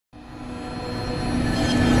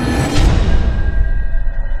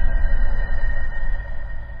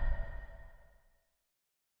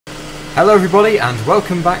Hello everybody and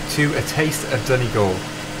welcome back to A Taste of Donegal.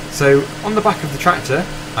 So on the back of the tractor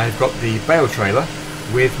I've got the bale trailer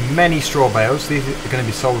with many straw bales. These are going to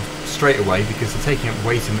be sold straight away because they're taking up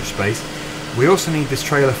way too much space. We also need this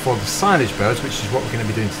trailer for the silage bales, which is what we're going to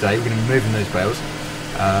be doing today. We're going to be moving those bales.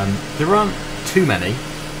 There aren't too many.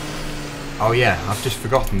 Oh yeah, I've just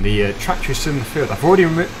forgotten, the tractor is still in the field. I've already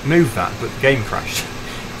moved that, but the game crashed.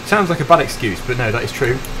 Sounds like a bad excuse, but no, that is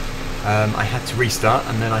true. I had to restart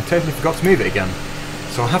and then I totally forgot to move it again.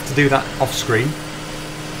 So I'll have to do that off screen.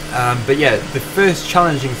 But yeah, the first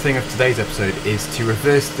challenging thing of today's episode is to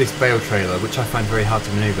reverse this bale trailer, which I find very hard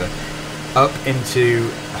to manoeuvre, up into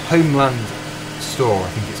Homeland Store, I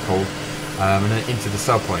think it's called, and then into the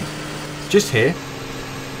sell point. It's just here.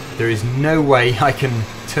 There is no way I can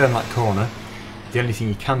turn that corner. The only thing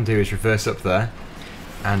you can do is reverse up there.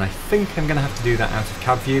 And I think I'm going to have to do that out of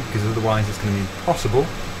cab view because otherwise it's going to be impossible.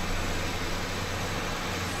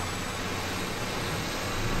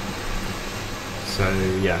 So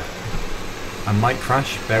yeah, I might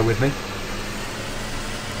crash, bear with me.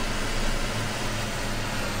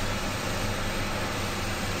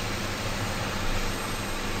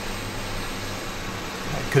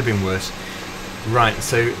 It could have been worse. Right,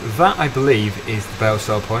 so that I believe is the bale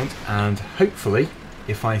sell point, and hopefully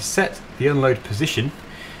if I set the unload position,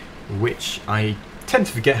 which I tend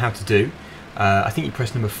to forget how to do, I think you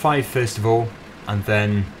press number 5 first of all, and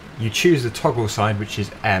then you choose the toggle side, which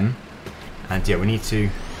is M. And yeah, we need to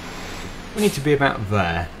be about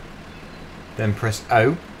there. Then press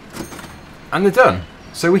O, and they're done.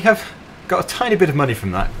 So we have got a tiny bit of money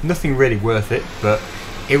from that. Nothing really worth it, but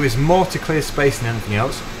it was more to clear space than anything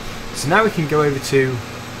else. So now we can go over to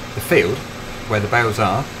the field where the bales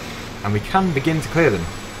are, and we can begin to clear them.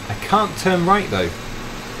 I can't turn right though,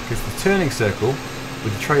 because the turning circle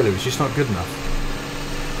with the trailer is just not good enough.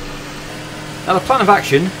 Now the plan of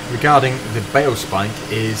action regarding the bale spike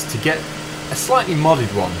is to get a slightly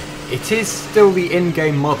modded one. It is still the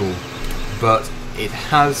in-game model, but it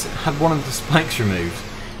has had one of the spikes removed,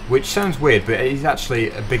 which sounds weird, but it is actually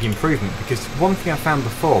a big improvement, because one thing I found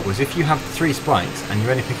before was if you have 3 spikes and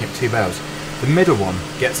you're only picking up 2 bales, the middle one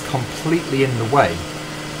gets completely in the way.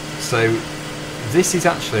 So this is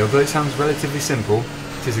actually, although it sounds relatively simple,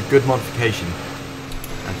 it is a good modification,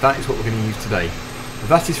 and that is what we're going to use today.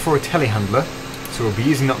 That is for a telehandler, so we'll be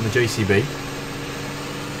using that on the JCB.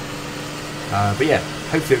 But yeah,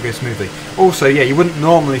 hopefully it'll go smoothly. Also, yeah, you wouldn't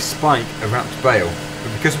normally spike a wrapped bale,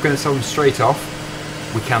 but because we're going to sell them straight off,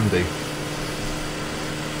 we can do.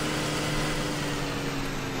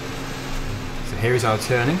 So here is our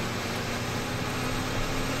turning.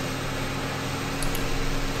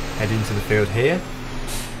 Head into the field here.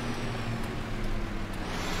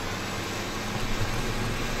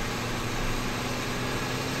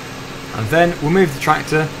 And then we'll move the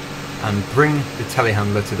tractor and bring the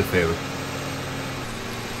telehandler to the field.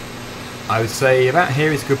 I would say about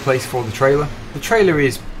here is a good place for the trailer. The trailer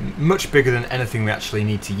is much bigger than anything we actually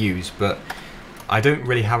need to use, but I don't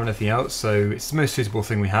really have anything else, so it's the most suitable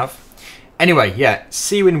thing we have. Anyway, yeah,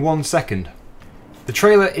 see you in 1 second. The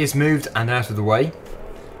trailer is moved and out of the way.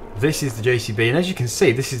 This is the JCB, and as you can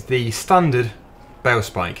see, this is the standard bale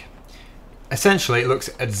spike. Essentially, it looks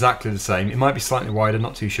exactly the same. It might be slightly wider,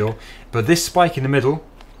 not too sure, but this spike in the middle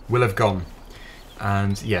will have gone.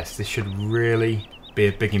 And yes, this should really be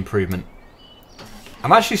a big improvement.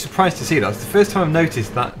 I'm actually surprised to see that. It's the first time I've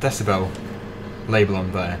noticed that decibel label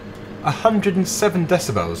on there. 107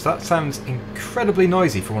 decibels. That sounds incredibly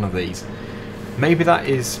noisy for one of these. Maybe that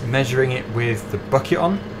is measuring it with the bucket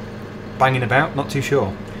on, banging about, not too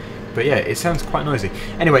sure. But yeah, it sounds quite noisy.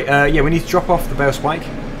 Anyway, yeah, we need to drop off the bale spike.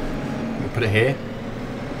 We'll put it here.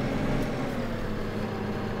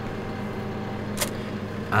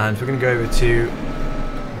 And we're going to go over to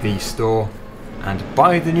the store and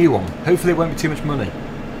buy the new one. Hopefully it won't be too much money.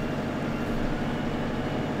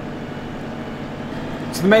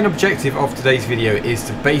 So the main objective of today's video is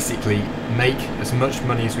to basically make as much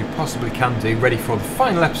money as we possibly can do, ready for the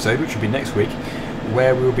final episode, which will be next week,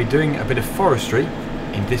 where we will be doing a bit of forestry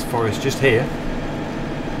in this forest just here,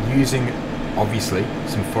 using obviously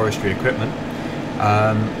some forestry equipment.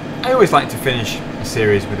 I always like to finish a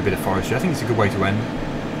series with a bit of forestry. I think it's a good way to end,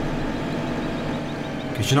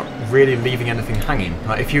 because you're not really leaving anything hanging.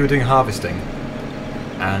 Like if you were doing harvesting,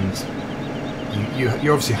 and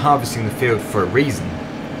you're obviously harvesting the field for a reason,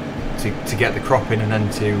 to get the crop in, and then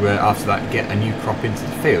to after that get a new crop into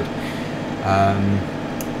the field.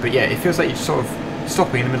 But yeah, it feels like you're sort of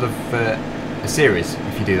stopping in the middle of a series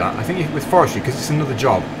if you do that. I think with forestry, because it's another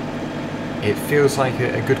job, it feels like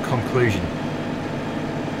a good conclusion,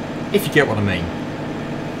 if you get what I mean.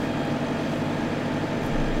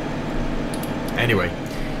 Anyway,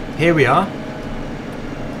 here we are.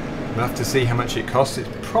 We'll have to see how much it costs. It's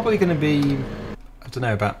probably going to be, I don't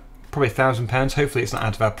know, about probably £1,000. Hopefully it's not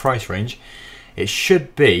out of our price range. It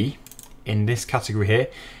should be in this category here.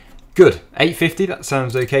 Good, $850, that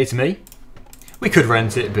sounds okay to me. We could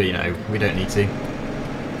rent it, but you know, we don't need to.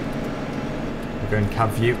 We'll go in cab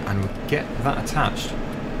view and we'll get that attached.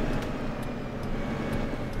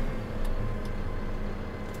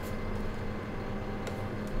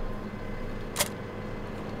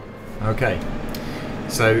 Okay,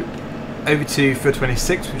 so over to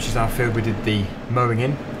Fruktor-Manuel, which is our field we did the mowing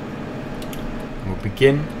in. And we'll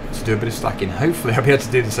begin to do a bit of stacking. Hopefully I'll be able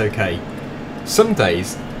to do this okay. Some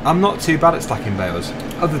days I'm not too bad at stacking bales.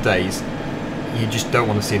 Other days you just don't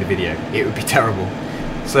want to see the video. It would be terrible.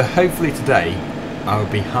 So hopefully today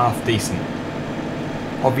I'll be half decent.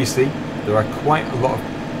 Obviously there are quite a lot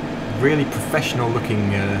of really professional looking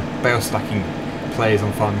bale stacking players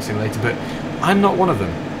on Farming Simulator, but I'm not one of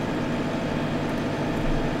them.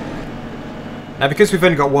 Now, because we've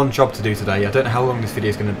only got one job to do today, I don't know how long this video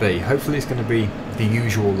is going to be. Hopefully it's going to be the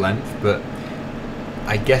usual length, but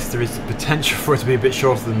I guess there is the potential for it to be a bit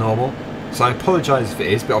shorter than normal. So I apologise if it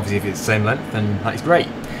is, but obviously if it's the same length, then that's great.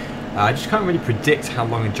 I just can't really predict how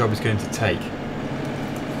long a job is going to take.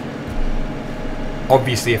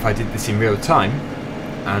 Obviously if I did this in real time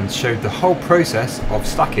and showed the whole process of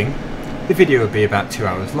stacking, the video would be about 2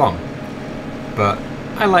 hours long. But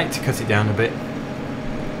I like to cut it down a bit,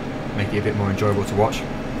 make it a bit more enjoyable to watch.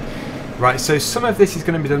 Right, so some of this is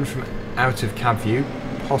going to be done from out of cab view,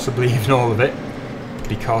 possibly even all of it,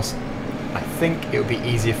 because I think it will be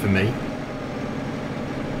easier for me.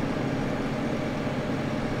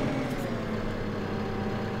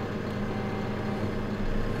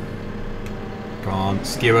 Come on,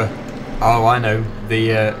 skewer. Oh, I know,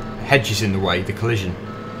 the hedge is in the way, the collision.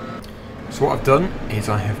 So what I've done is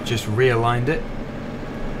I have just realigned it.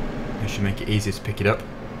 It should make it easier to pick it up.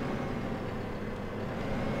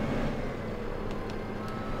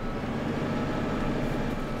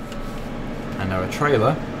 And our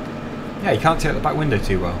trailer, yeah, you can't see out the back window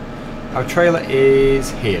too well. Our trailer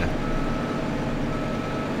is here.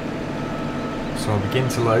 So I'll begin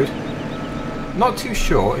to load. Not too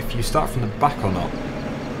sure if you start from the back or not.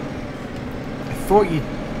 I thought you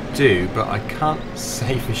do, but I can't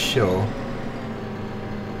say for sure.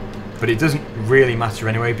 But it doesn't really matter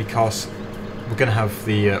anyway, because we're going to have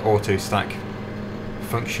the auto stack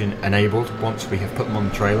function enabled once we have put them on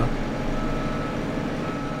the trailer.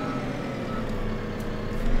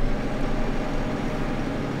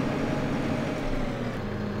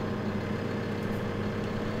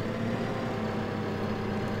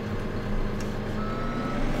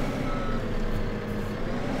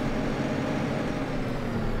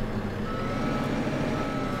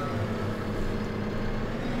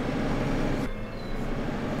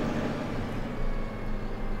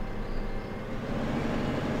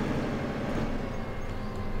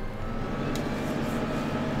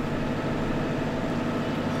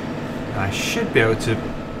 I should be able to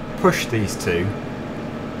push these two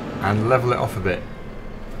and level it off a bit.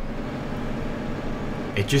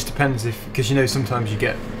 It just depends if, because you know sometimes you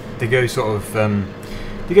get, they go sort of,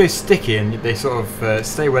 they go sticky and they sort of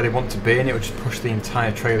stay where they want to be, and it will just push the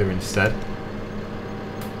entire trailer instead.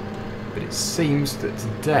 But it seems that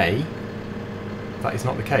today that is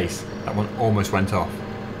not the case. That one almost went off.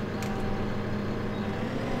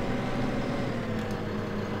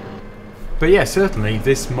 But yeah, certainly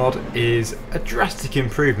this mod is a drastic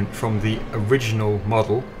improvement from the original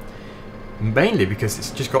model, mainly because it's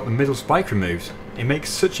just got the middle spike removed. It makes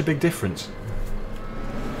such a big difference.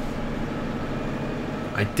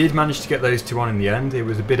 I did manage to get those two on in the end. It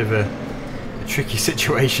was a bit of a tricky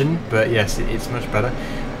situation, but yes, it's much better.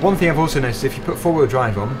 One thing I've also noticed, if you put four-wheel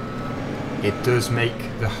drive on, it does make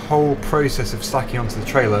the whole process of stacking onto the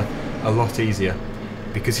trailer a lot easier.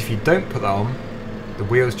 Because if you don't put that on, the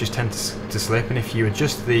wheels just tend to slip, and if you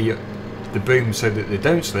adjust the boom so that they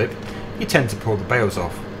don't slip, you tend to pull the bales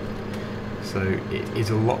off. So it is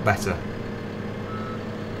a lot better.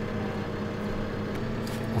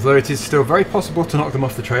 Although it is still very possible to knock them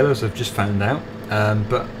off the trailer, as I've just found out.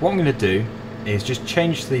 But what I'm going to do is just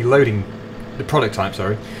change the product type,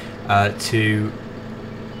 sorry, to,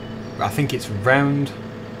 I think it's round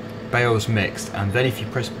bales mixed, and then if you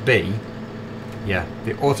press B, yeah,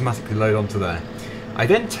 they automatically load onto there. I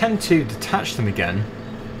then tend to detach them again,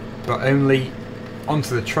 but only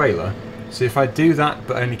onto the trailer. So if I do that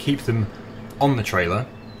but only keep them on the trailer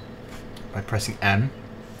by pressing M,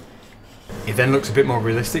 it then looks a bit more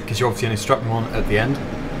realistic because you obviously only strap them on at the end.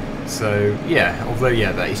 So yeah, although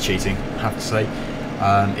yeah, that is cheating, I have to say.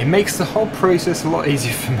 It makes the whole process a lot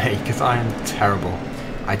easier for me because I am terrible.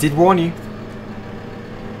 I did warn you.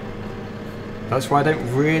 That's why I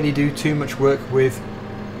don't really do too much work with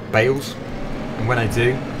bales, and when I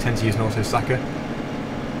do, I tend to use an auto stacker.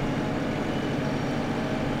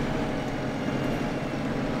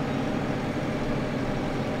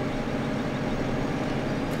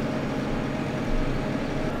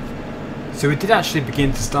 So we did actually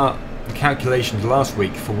begin to start the calculations last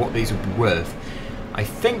week for what these would be worth. I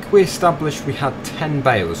think we established we had 10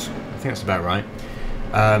 bales. I think that's about right.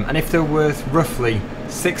 And if they're worth roughly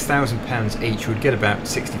 £6,000 each, we'd get about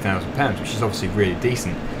 £60,000, which is obviously really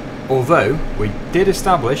decent. Although we did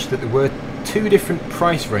establish that there were two different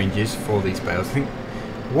price ranges for these bales. I think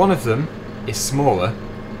one of them is smaller,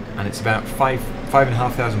 and it's about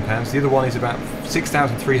 £5,500. The other one is about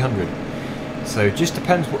 £6,300. So it just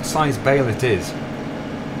depends what size bale it is.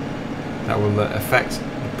 That will affect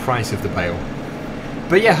the price of the bale.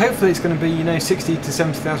 But yeah, hopefully it's going to be, you know, £60,000 to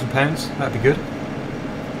 £70,000. That'd be good.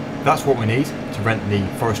 That's what we need to rent the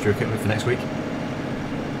forestry equipment for next week.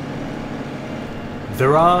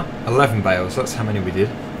 There are 11 bales. That's how many we did.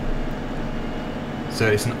 So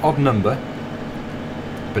it's an odd number,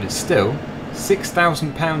 but it's still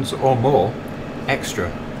 £6,000 or more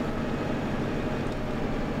extra.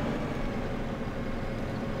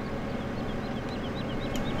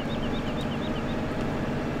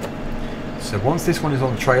 So once this one is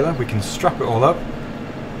on the trailer, we can strap it all up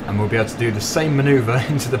and we'll be able to do the same manoeuvre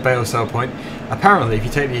into the bale sell point. Apparently, if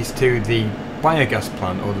you take these to the biogas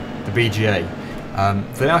plant or the BGA,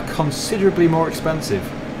 they are considerably more expensive.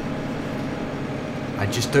 I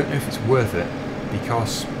just don't know if it's worth it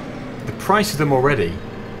because the price of them already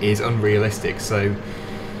is unrealistic. So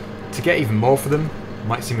to get even more for them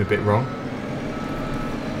might seem a bit wrong.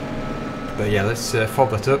 But yeah, let's fob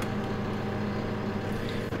that up.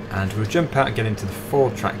 And we'll jump out and get into the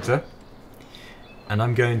Ford tractor. And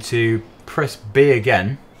I'm going to press B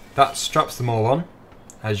again. That straps them all on,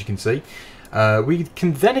 as you can see. We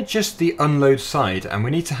can then adjust the unload side, and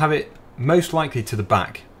we need to have it most likely to the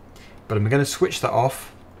back. But I'm going to switch that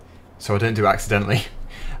off, so I don't do it accidentally.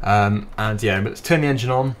 And yeah, let's turn the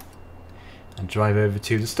engine on and drive over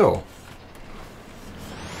to the store.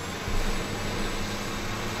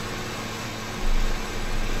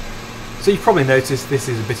 So you've probably noticed this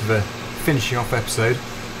is a bit of a finishing off episode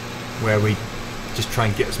where we just try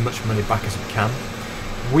and get as much money back as we can.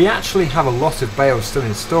 We actually have a lot of bales still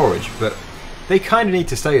in storage, but they kind of need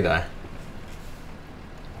to stay there.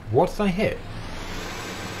 What did I hit?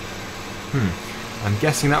 I'm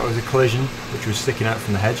guessing that was a collision which was sticking out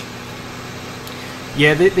from the hedge.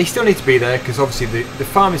 Yeah, they still need to be there because obviously the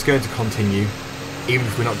farm is going to continue even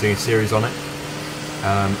if we're not doing a series on it.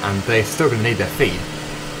 And they're still going to need their feed.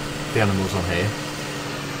 The animals on here.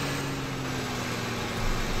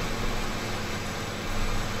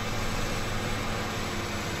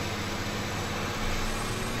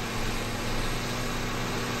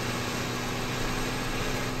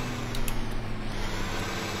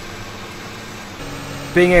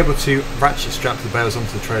 Being able to ratchet strap the bales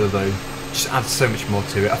onto the trailer though just adds so much more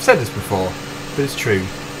to it. I've said this before, but it's true.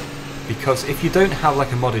 Because if you don't have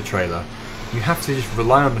like a modded trailer, you have to just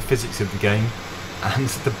rely on the physics of the game. And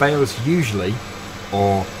the bales usually,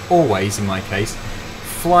 or always in my case,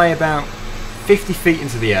 fly about 50 feet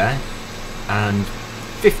into the air and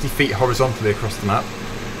 50 feet horizontally across the map,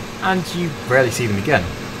 and you rarely see them again.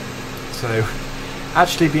 So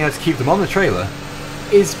actually being able to keep them on the trailer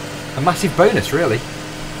is a massive bonus, really.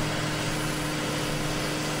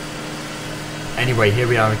 Anyway, here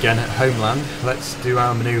we are again at Homeland. Let's do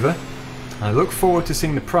our manoeuvre. I look forward to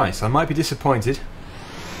seeing the price. I might be disappointed,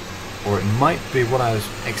 or it might be what I was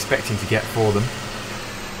expecting to get for them.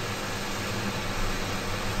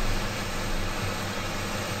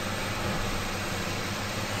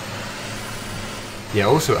 Yeah,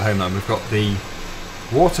 also at Homeland we've got the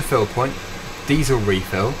water fill point, diesel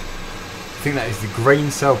refill. I think that is the grain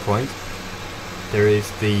sell point. There is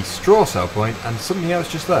the straw sell point and something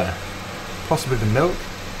else just there. Possibly the milk.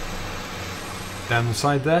 Down the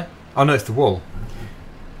side there. Oh no, it's the wool.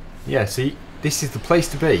 Yeah, see, this is the place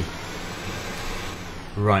to be.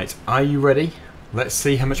 Right, are you ready? Let's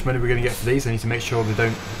see how much money we're going to get for these. I need to make sure they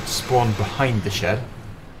don't spawn behind the shed.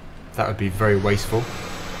 That would be very wasteful.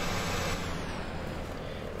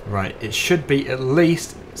 Right, it should be at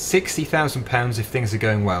least £60,000 if things are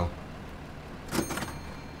going well.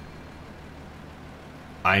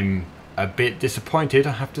 I'm a bit disappointed,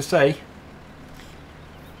 I have to say.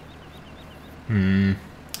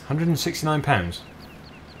 £169.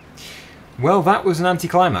 Well, that was an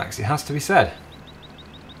anticlimax, it has to be said.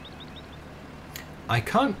 I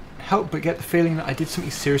can't help but get the feeling that I did something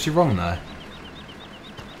seriously wrong there.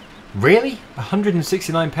 Really?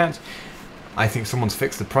 £169? I think someone's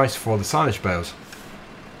fixed the price for the silage bales.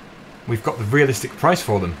 We've got the realistic price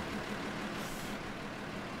for them.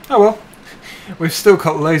 Oh well. We've still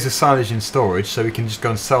got loads of silage in storage, so we can just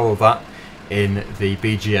go and sell all that in the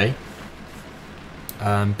BGA.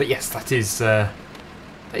 But yes, that is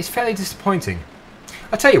fairly disappointing.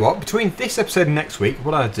 I'll tell you what, between this episode and next week,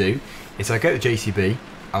 what I'll do is I'll get the JCB,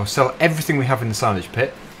 I'll sell everything we have in the silage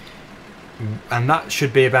pit, and that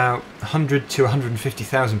should be about £100,000 to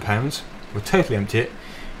 £150,000. We'll totally empty it,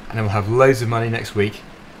 and then we'll have loads of money next week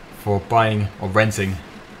for buying or renting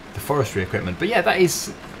the forestry equipment. But yeah, that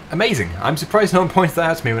is amazing. I'm surprised no one pointed that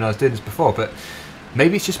out to me when I was doing this before, but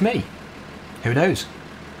maybe it's just me. Who knows?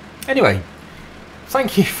 Anyway,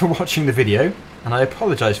 thank you for watching the video, and I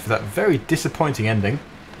apologise for that very disappointing ending.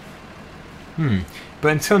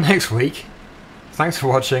 But until next week, thanks for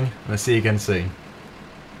watching, and I'll see you again soon.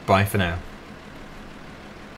 Bye for now.